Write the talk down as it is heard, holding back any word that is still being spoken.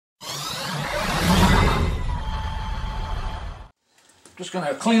just going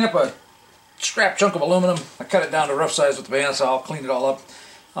to clean up a scrap chunk of aluminum. I cut it down to rough size with the bandsaw, clean it all up.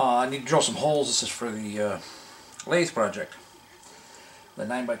 I need to drill some holes. This is for the lathe project, the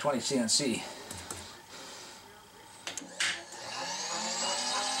 9x20 CNC.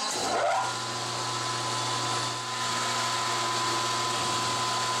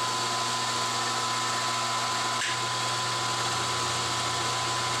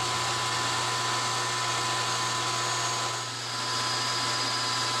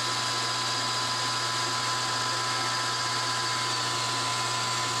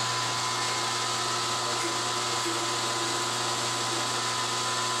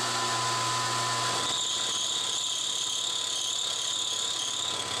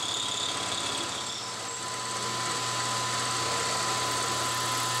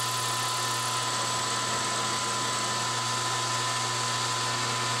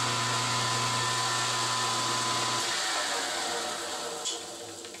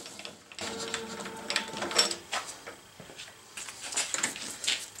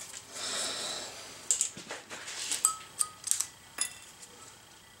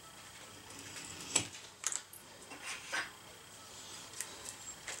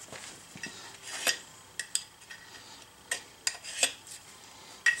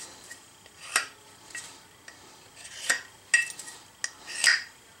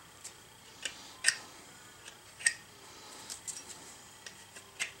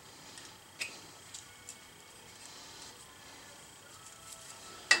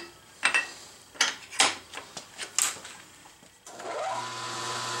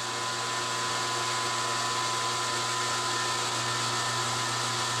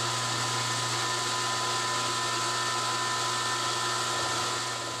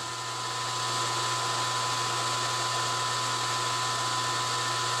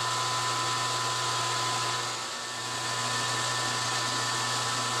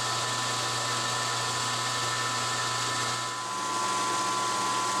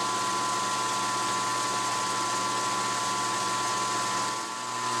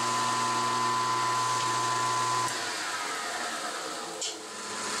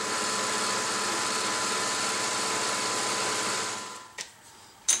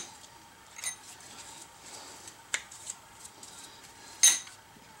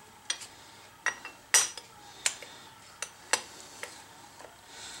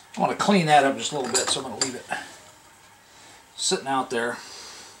 I want to clean that up just a little bit, so I'm going to leave it sitting out there.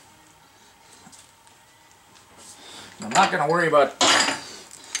 I'm not going to worry about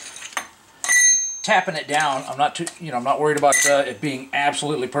tapping it down. I'm not worried about it being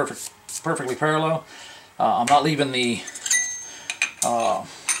absolutely perfectly parallel. I'm not leaving the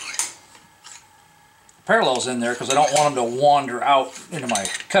parallels in there because I don't want them to wander out into my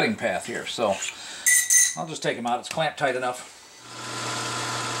cutting path here. So I'll just take them out. It's clamped tight enough.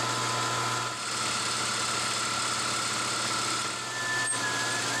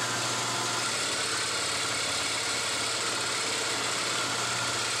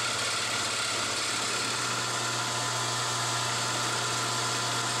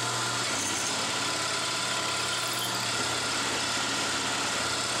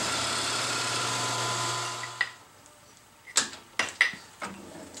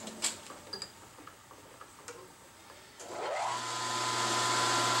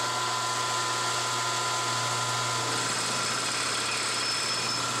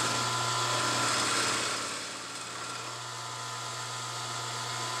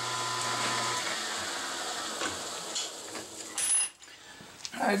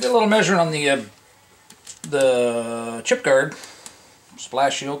 I did a little measuring on the chip guard,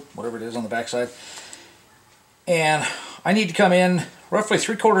 splash shield, whatever it is on the backside, and I need to come in roughly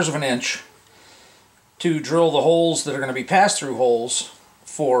 3/4 of an inch to drill the holes that are going to be pass-through holes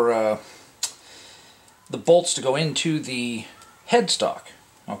for the bolts to go into the headstock,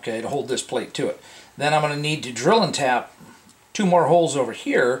 okay, to hold this plate to it. Then I'm going to need to drill and tap 2 more holes over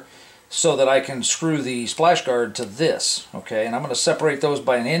here so that I can screw the splash guard to this, okay? And I'm going to separate those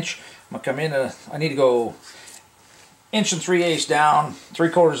by 1 inch. I'm going to come in, I need to go 1 3/8 down,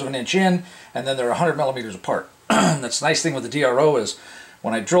 3/4 of an inch in, and then they're 100 millimeters apart. That's the nice thing with the DRO is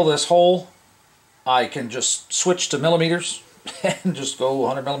when I drill this hole, I can just switch to millimeters and just go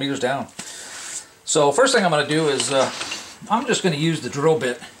 100 millimeters down. So first thing I'm going to do is I'm just going to use the drill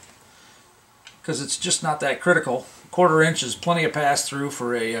bit because it's just not that critical. 1/4 inch is plenty of pass through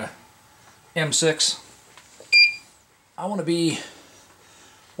for a M6. I want to be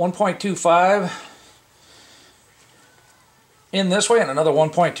 1.25 in this way and another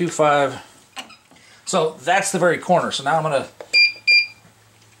 1.25. So that's the very corner. So now I'm going to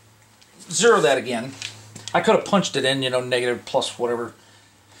zero that again. I could have punched it in, you know, negative, plus, whatever.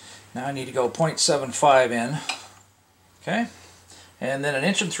 Now I need to go 0.75 in. Okay. And then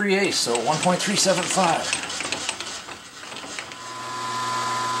 1 3/8 inches, so 1.375.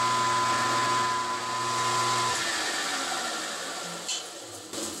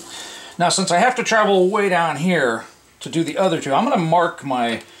 Now, since I have to travel way down here to do the other two, I'm going to mark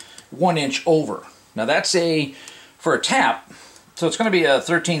my 1 inch over. Now that's for a tap, so it's going to be a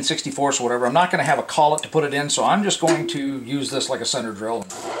 13/64 or whatever. I'm not going to have a collet to put it in, so I'm just going to use this like a center drill.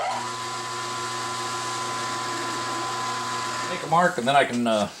 Make a mark, and then I can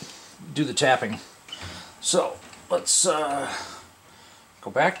do the tapping. So let's go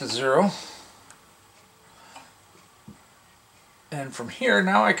back to 0. And from here,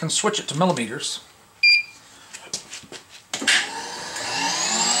 now I can switch it to millimeters.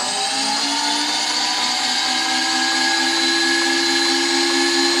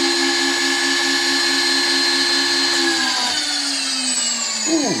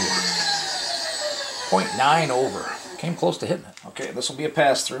 Ooh, 0.9 over. Came close to hitting it. Okay, this will be a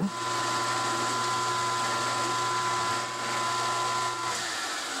pass-through.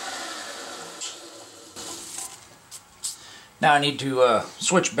 Now I need to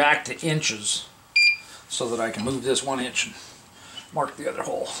switch back to inches so that I can move this 1 inch and mark the other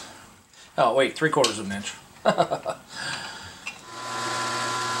hole. Oh wait, 3/4 of an inch.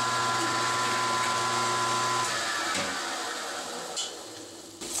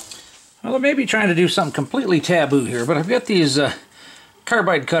 Well, I may be trying to do something completely taboo here, but I've got these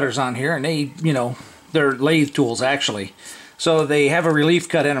carbide cutters on here, and they, you know, they're lathe tools actually. So they have a relief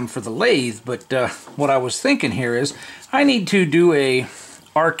cut in them for the lathe, but what I was thinking here is I need to do a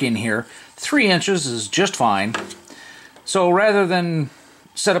arc in here. 3 inches is just fine. So rather than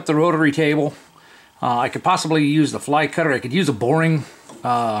set up the rotary table, I could possibly use the fly cutter. I could use a boring,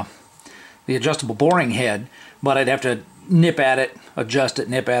 the adjustable boring head, but I'd have to nip at it, adjust it,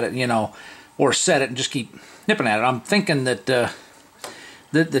 nip at it, you know, or set it and just keep nipping at it. I'm thinking that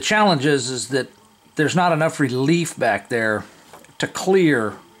the challenge is that there's not enough relief back there to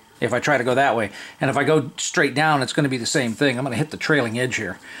clear if I try to go that way. And if I go straight down, it's going to be the same thing. I'm going to hit the trailing edge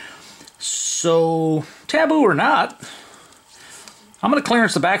here. So, taboo or not, I'm going to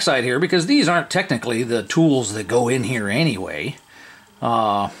clearance the backside here because these aren't technically the tools that go in here anyway.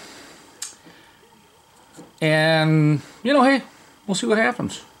 And, you know, hey, we'll see what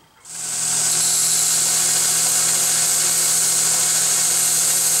happens.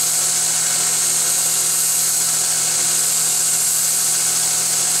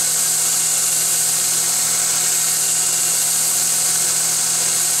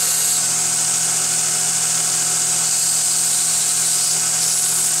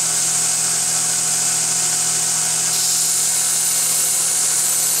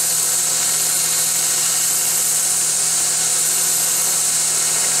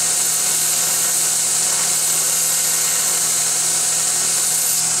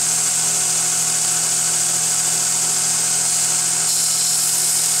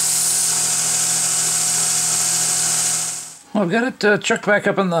 Well, I've got it chucked back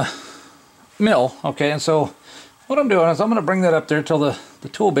up in the mill, okay, and so what I'm doing is I'm going to bring that up there till the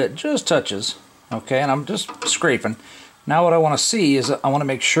tool bit just touches, okay, and I'm just scraping. Now what I want to see is I want to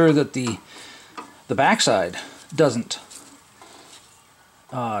make sure that the backside doesn't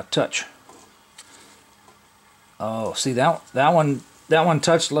touch. Oh, see that one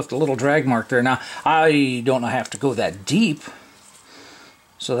touched, left a little drag mark there. Now I don't have to go that deep,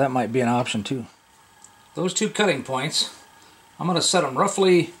 so that might be an option too. Those two cutting points, I'm going to set them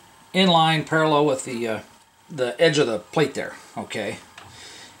roughly in line, parallel with the edge of the plate there, okay?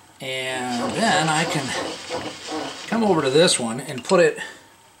 And then I can come over to this one and put it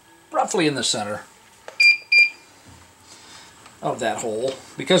roughly in the center of that hole,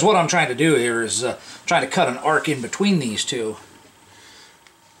 because what I'm trying to do here is trying to cut an arc in between these two.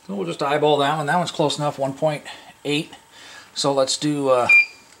 So we'll just eyeball that one. That one's close enough, 1.8. So let's do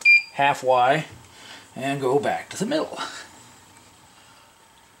half Y and go back to the middle.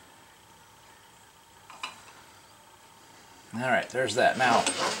 Alright, there's that. Now,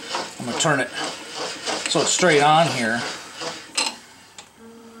 I'm going to turn it so it's straight on here.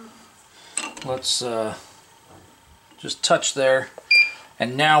 Let's just touch there.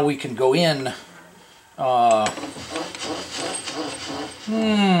 And now we can go in half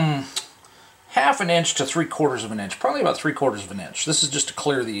an inch to 3/4 of an inch. Probably about 3/4 of an inch. This is just to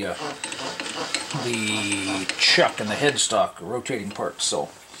clear the chuck and the headstock rotating parts. So,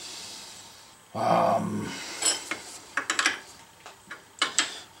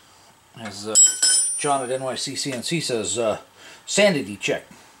 as John at NYC CNC says, sanity check.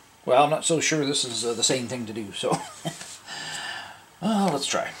 Well, I'm not so sure this is the same thing to do, so let's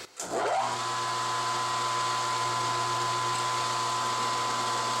try.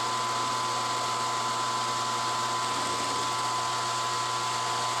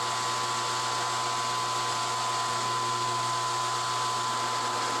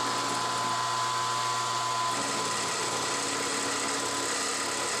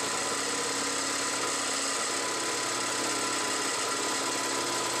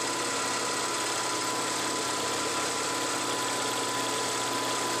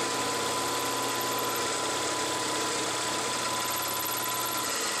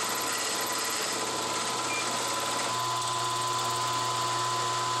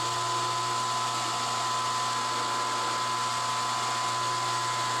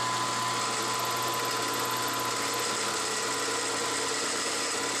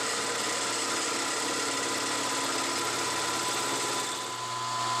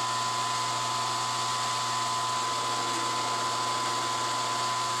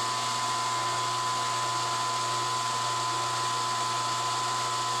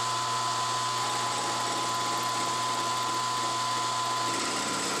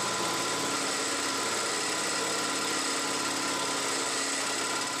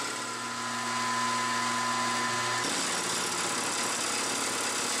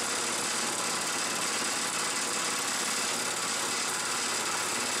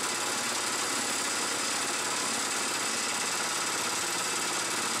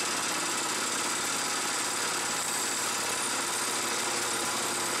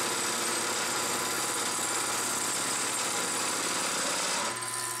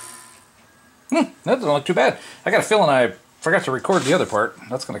 That doesn't look too bad. I got a feeling I forgot to record the other part.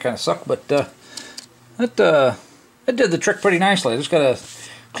 That's going to kind of suck, but it did the trick pretty nicely. I just got to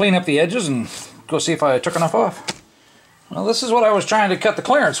clean up the edges and go see if I took enough off. Well, this is what I was trying to cut the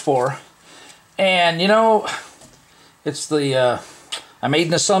clearance for. And, you know, it's the... I made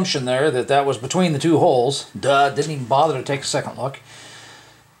an assumption there that that was between the two holes. Duh, didn't even bother to take a second look.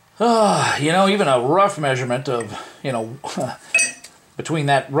 You know, even a rough measurement of, you know... between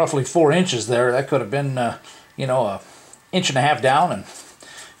that roughly 4 inches there, that could have been, you know, 1.5 inches down and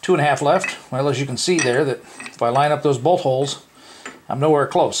 2.5 left. Well, as you can see there, that if I line up those bolt holes, I'm nowhere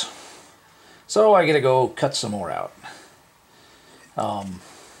close. So I got to go cut some more out. Oh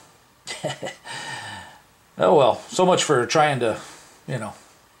well, so much for trying to, you know,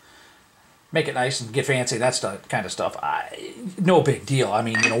 make it nice and get fancy, that kind of stuff. No big deal. I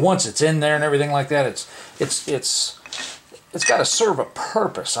mean, you know, once it's in there and everything like that, it's got to serve a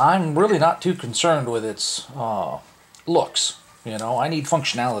purpose. I'm really not too concerned with its looks. You know, I need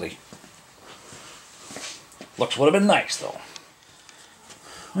functionality. Looks would have been nice, though.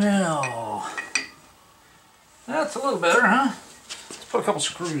 Well, that's a little better, huh? Let's put a couple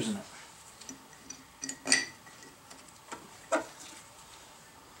screws in it.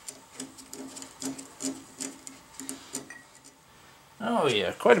 Oh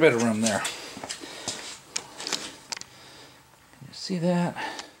yeah, quite a bit of room there. See that?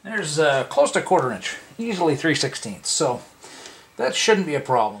 There's close to 1/4 inch, easily 3/16, so that shouldn't be a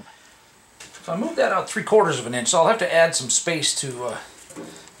problem. If I move that out 3/4 inch, so I'll have to add some space to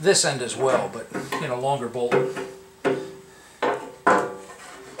this end as well, but you know, longer bolt. But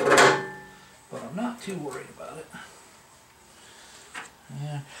I'm not too worried about it.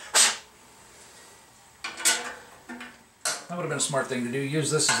 Yeah. That would have been a smart thing to do.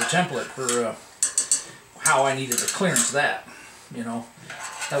 Use this as a template for how I needed to clearance that. You know,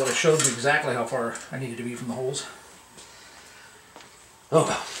 that would have showed me exactly how far I needed to be from the holes.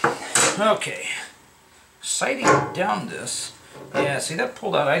 Oh, okay. Sighting down this. Yeah, see that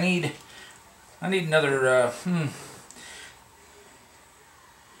pulled out. I need another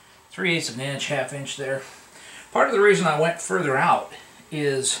 3/8 of an inch, 1/2 inch there. Part of the reason I went further out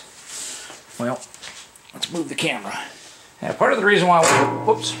is, well, let's move the camera. Yeah, part of the reason why I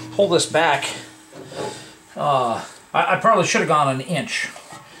pull this back, I probably should have gone 1 inch,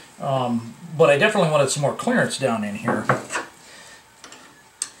 but I definitely wanted some more clearance down in here.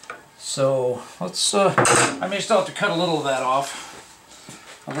 So let's, I may still have to cut a little of that off.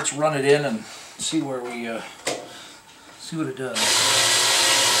 Let's run it in and see where we, see what it does.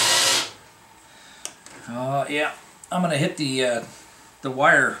 Yeah, I'm gonna hit the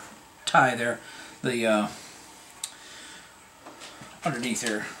wire tie there, the underneath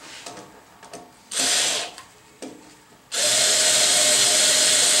here.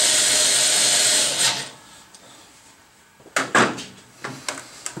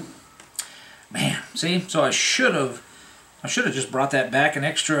 Man, see, so I should have just brought that back an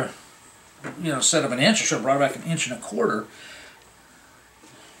extra, you know, set of 1 inch. I should have brought it back 1.25 inches.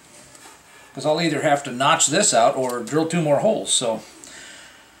 because I'll either have to notch this out or drill 2 more holes. So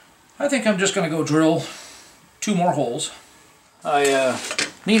I think I'm just going to go drill 2 more holes. I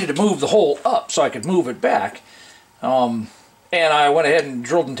needed to move the hole up so I could move it back, and I went ahead and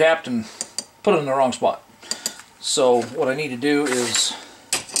drilled and tapped and put it in the wrong spot. So what I need to do is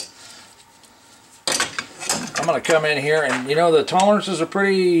I'm going to come in here, and you know the tolerances are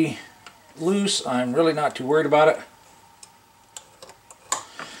pretty loose. I'm really not too worried about it.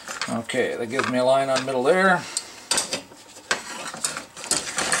 Okay, that gives me a line on middle there.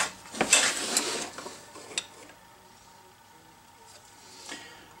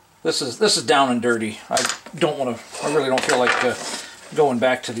 This is down and dirty. I really don't feel like going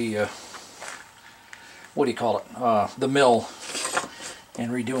back to the what do you call it? The mill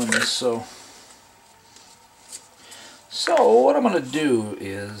and redoing this. So what I'm going to do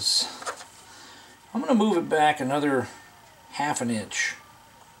is I'm going to move it back another 1/2 inch.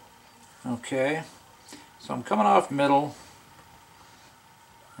 Okay, so I'm coming off middle.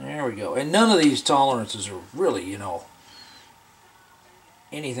 There we go. And none of these tolerances are really, you know,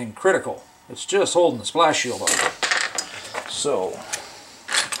 anything critical. It's just holding the splash shield on. So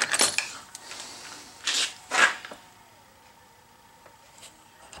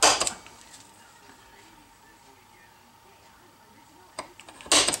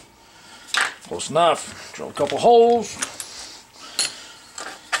close enough. Drill a couple holes.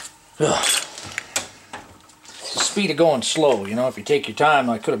 Ugh. It's the speed of going slow, you know. If you take your time,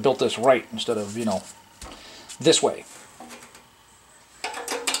 I could have built this right instead of, you know, this way.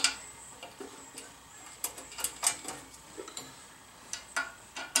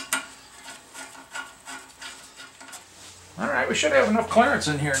 Alright, we should have enough clearance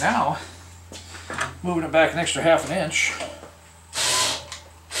in here now. Moving it back an extra 1/2 inch.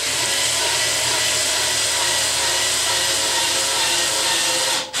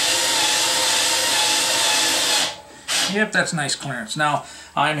 Yep, that's nice clearance. Now,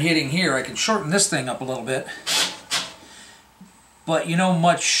 I'm hitting here. I can shorten this thing up a little bit. But, you know,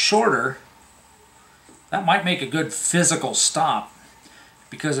 much shorter, that might make a good physical stop.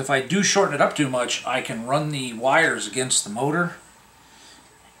 Because if I do shorten it up too much, I can run the wires against the motor.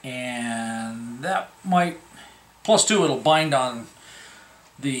 And that might... Plus, too, it'll bind on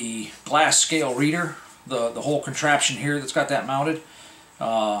the glass scale reader, the whole contraption here that's got that mounted.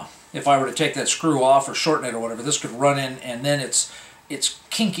 If I were to take that screw off or shorten it or whatever, this could run in, and then it's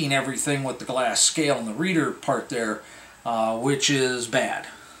kinking everything with the glass scale and the reader part there, which is bad.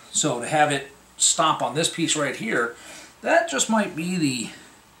 So to have it stop on this piece right here, that just might be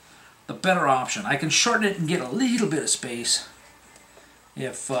the better option. I can shorten it and get a little bit of space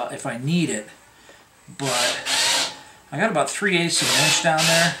if I need it, but I got about 3/8 of an inch down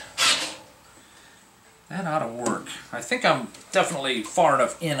there. That ought to work. I think I'm definitely far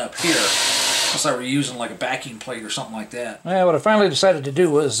enough in up here, unless I were using like a backing plate or something like that. Yeah, what I finally decided to do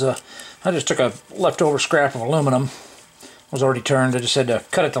was I just took a leftover scrap of aluminum. It was already turned. I just had to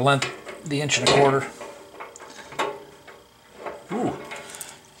cut it to length, the 1.25 inches. Ooh,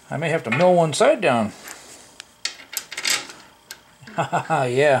 I may have to mill one side down. Haha,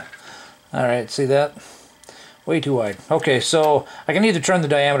 yeah. Alright, see that? Way too wide. Okay, so I can either turn the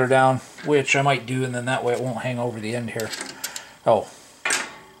diameter down, which I might do, and then that way it won't hang over the end here. Oh.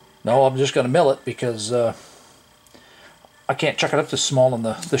 No, I'm just going to mill it because I can't chuck it up this small in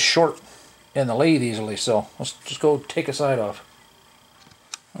the short in the lathe easily, so let's just go take a side off.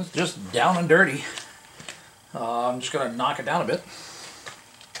 It's just down and dirty. I'm just going to knock it down a bit.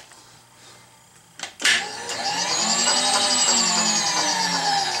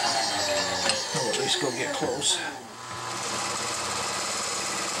 I'll at least go get close.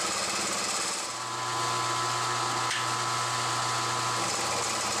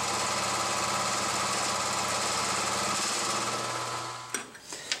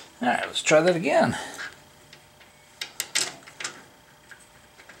 Alright, let's try that again.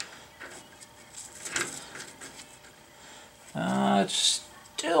 It's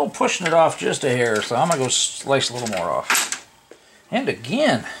still pushing it off just a hair, so I'm going to go slice a little more off. And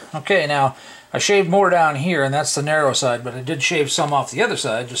again. Okay, now I shaved more down here, and that's the narrow side, but I did shave some off the other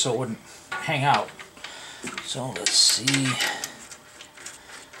side just so it wouldn't hang out. So let's see.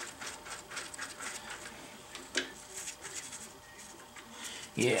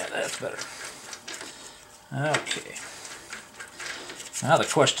 Yeah, that's better. Okay. Now the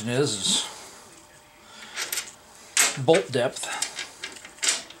question is bolt depth.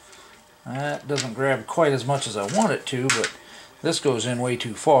 That doesn't grab quite as much as I want it to, but this goes in way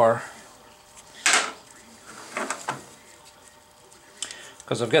too far.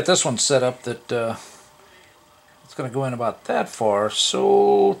 Because I've got this one set up that it's going to go in about that far,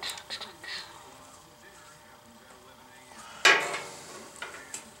 so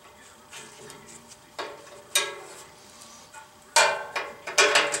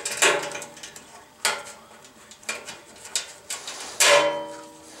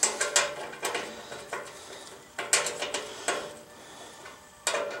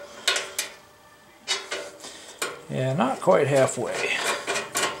Yeah, not quite halfway.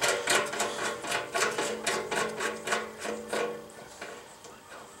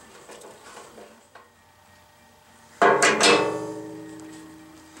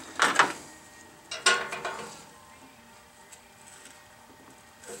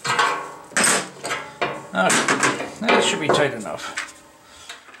 Okay, that should be tight enough.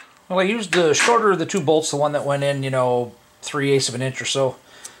 Well, I used the shorter of the two bolts, the one that went in, you know, 3/8 of an inch or so.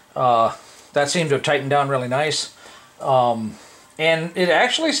 That seemed to have tightened down really nice. And it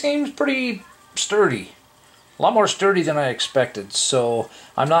actually seems pretty sturdy. A lot more sturdy than I expected. So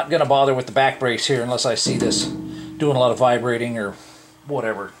I'm not going to bother with the back brace here unless I see this doing a lot of vibrating or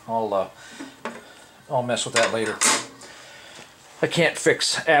whatever. I'll mess with that later. I can't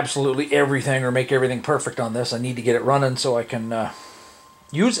fix absolutely everything or make everything perfect on this. I need to get it running so I can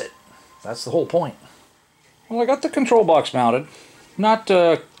use it. That's the whole point. Well, I got the control box mounted. Not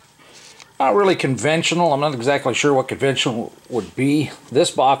really conventional. I'm not exactly sure what conventional would be. This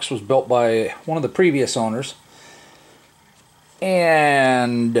box was built by one of the previous owners.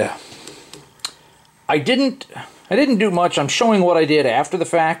 And I didn't do much. I'm showing what I did after the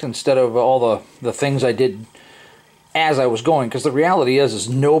fact instead of all the things I did as I was going, because the reality is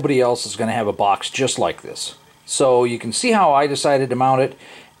nobody else is going to have a box just like this. So you can see how I decided to mount it,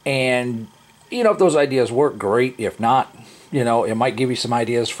 and you know, if those ideas work, great. If not, you know, it might give you some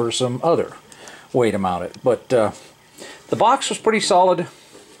ideas for some other way to mount it. But the box was pretty solid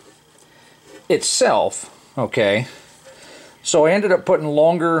itself, okay. So I ended up putting a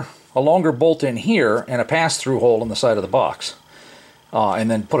longer bolt in here and a pass-through hole in the side of the box,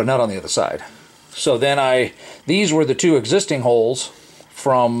 and then put a nut on the other side. So then these were the two existing holes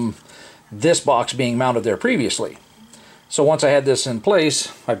from this box being mounted there previously. So once I had this in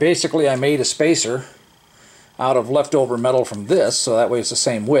place, I made a spacer out of leftover metal from this, so that way it's the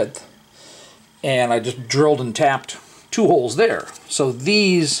same width. And I just drilled and tapped two holes there. So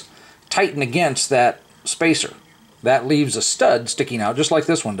these tighten against that spacer. That leaves a stud sticking out, just like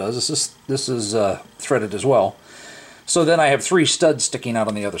this one does. This is threaded as well. So then I have 3 studs sticking out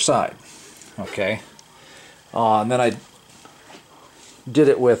on the other side. Okay, and then I did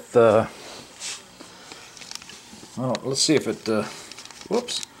it with, let's see if it,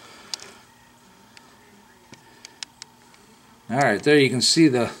 whoops. Alright, there you can see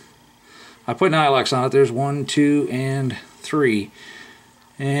I put nylocks on it. There's 1, 2, and 3.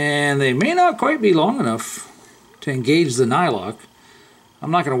 And they may not quite be long enough to engage the nylock.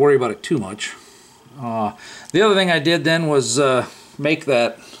 I'm not going to worry about it too much. The other thing I did then was make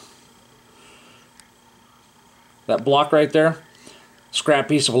that block right there, scrap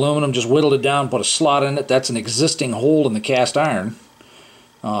piece of aluminum, just whittled it down, put a slot in it. That's an existing hole in the cast iron,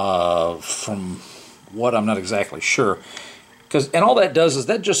 from what I'm not exactly sure. And all that does is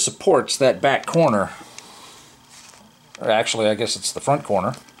that just supports that back corner. Actually, I guess it's the front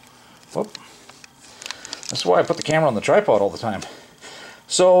corner. Whoop. That's why I put the camera on the tripod all the time.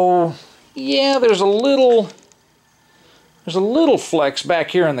 So yeah, there's a little flex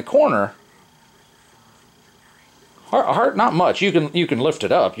back here in the corner. Hard, not much. You can lift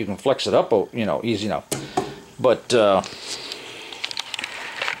it up. You can flex it up, you know, easy enough. But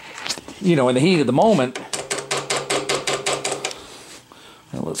you know, in the heat of the moment,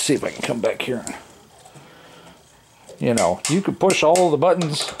 well, let's see if I can come back here. You know, you could push all the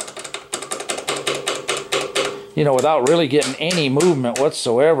buttons, you know, without really getting any movement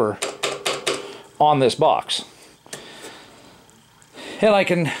whatsoever on this box. And I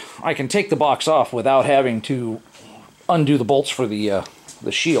can take the box off without having to undo the bolts for the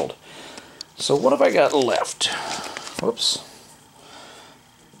shield. So what have I got left? Whoops.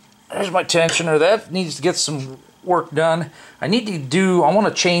 There's my tensioner. That needs to get some work done. I want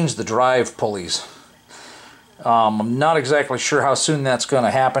to change the drive pulleys. I'm not exactly sure how soon that's going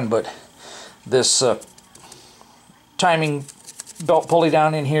to happen, but this timing belt pulley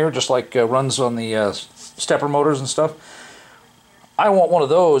down in here, just like runs on the stepper motors and stuff, I want one of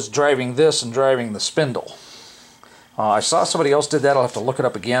those driving this and driving the spindle. I saw somebody else did that. I'll have to look it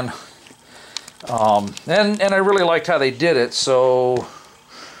up again. And I really liked how they did it, so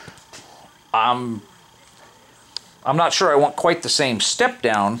I'm not sure I want quite the same step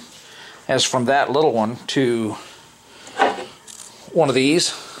down as from that little one to one of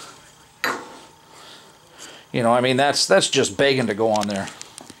these. You know, I mean, that's just begging to go on there.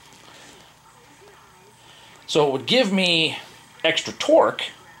 So it would give me extra torque.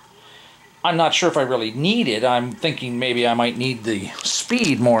 I'm not sure if I really need it. I'm thinking maybe I might need the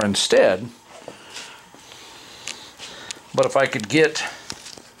speed more instead. But if I could get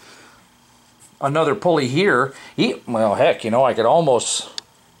another pulley here, well, heck, you know, I could almost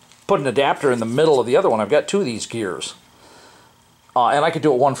put an adapter in the middle of the other one. I've got 2 of these gears. And I could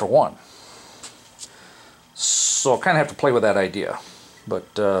do it 1 for 1. So I kind of have to play with that idea.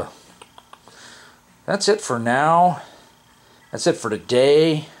 But that's it for now. That's it for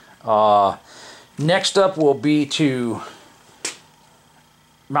today. Next up will be to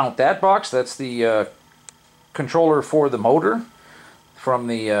mount that box. That's the controller for the motor from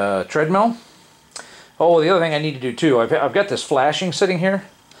the treadmill. Oh, the other thing I need to do too, I've got this flashing sitting here.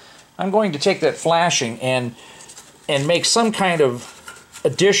 I'm going to take that flashing and make some kind of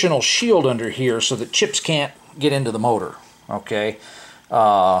additional shield under here so that chips can't get into the motor. Okay,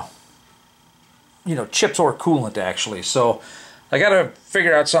 you know, chips or coolant actually. So I got to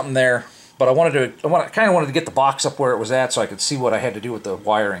figure out something there. But I kind of wanted to get the box up where it was at so I could see what I had to do with the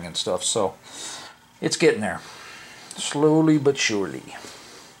wiring and stuff. So it's getting there, slowly but surely.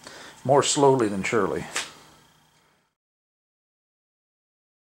 More slowly than surely.